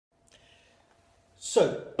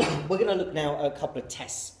So we're going to look now at a couple of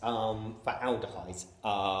tests for aldehydes,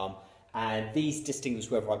 and these distinguish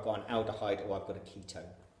whether I've got an aldehyde or I've got a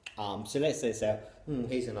ketone. So let's say,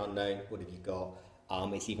 here's an unknown, what have you got?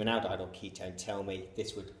 It's either an aldehyde or ketone, tell me.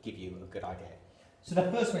 This would give you a good idea. So the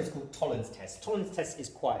first one is called Tollens test. Tollens test is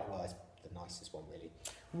quite, well, it's the nicest one really.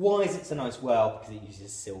 Why is it so nice? Well, because it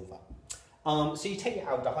uses silver. So you take your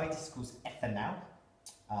aldehyde, this is called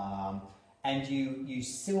ethanol. And you use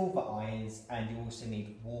silver ions, and you also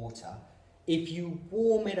need water. If you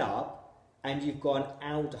warm it up and you've got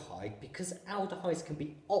an aldehyde, because aldehydes can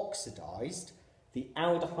be oxidized, the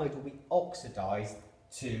aldehyde will be oxidized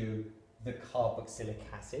to the carboxylic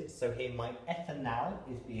acid. So here my ethanol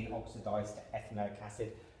is being oxidized to ethanoic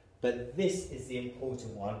acid, but this is the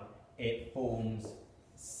important one. It forms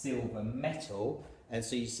silver metal, and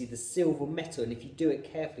so you see the silver metal, and if you do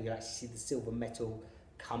it carefully, you actually see the silver metal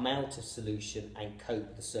come out of solution and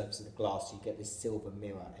coat the surface of the glass, so you get this silver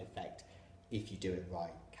mirror effect if you do it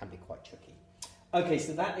right. It can be quite tricky. Okay,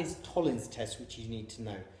 so that is Tollens test, which you need to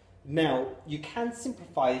know. Now, you can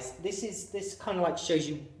simplify this. This kind of like shows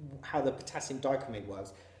you how the potassium dichromate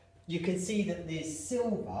works. You can see that this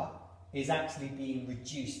silver is actually being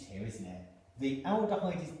reduced here, isn't it? The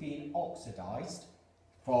aldehyde is being oxidized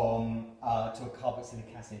from to a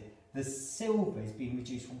carboxylic acid. The silver is being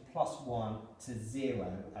reduced from +1 to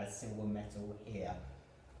 0 as silver metal here.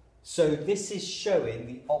 So this is showing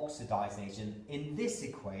the oxidizing agent. In this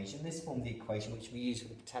equation, this form of the equation which we use for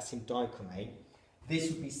the potassium dichromate, this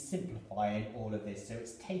would be simplifying all of this. So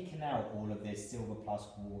it's taken out all of this silver plus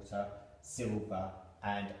water, silver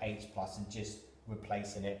and H plus, and just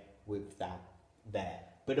replacing it with that there.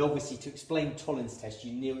 But obviously to explain Tollens test,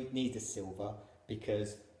 you need the silver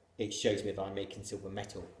because it shows me that I'm making silver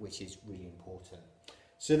metal, which is really important.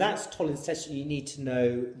 So that's Tollens test. You need to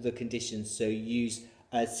know the conditions. So you use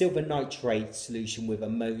a silver nitrate solution with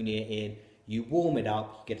ammonia in. You warm it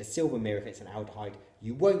up, you get a silver mirror if it's an aldehyde.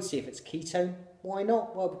 You won't see if it's ketone. Why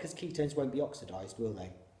not? Well, because ketones won't be oxidized, will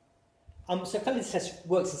they? So Tollens test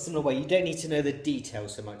works in a similar way. You don't need to know the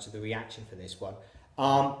details so much of the reaction for this one.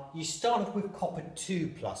 You start off with copper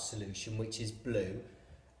 2+ solution, which is blue.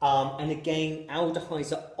 And again,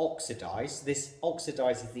 aldehydes are oxidized. This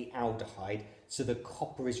oxidizes the aldehyde, so the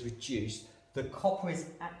copper is reduced. The copper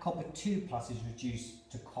 2+ is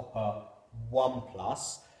reduced to copper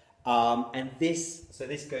 1+. And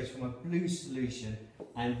this goes from a blue solution,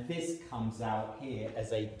 and this comes out here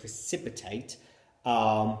as a precipitate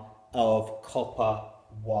of copper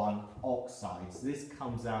 1 oxide. So this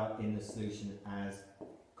comes out in the solution as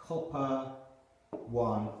copper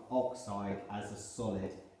 1 oxide as a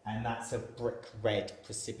solid, and that's a brick red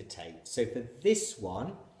precipitate. So for this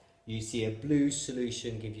one, you see a blue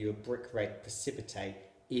solution give you a brick red precipitate.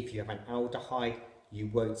 If you have an aldehyde, you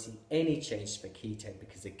won't see any change for ketone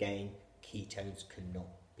because again, ketones cannot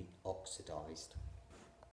be oxidized.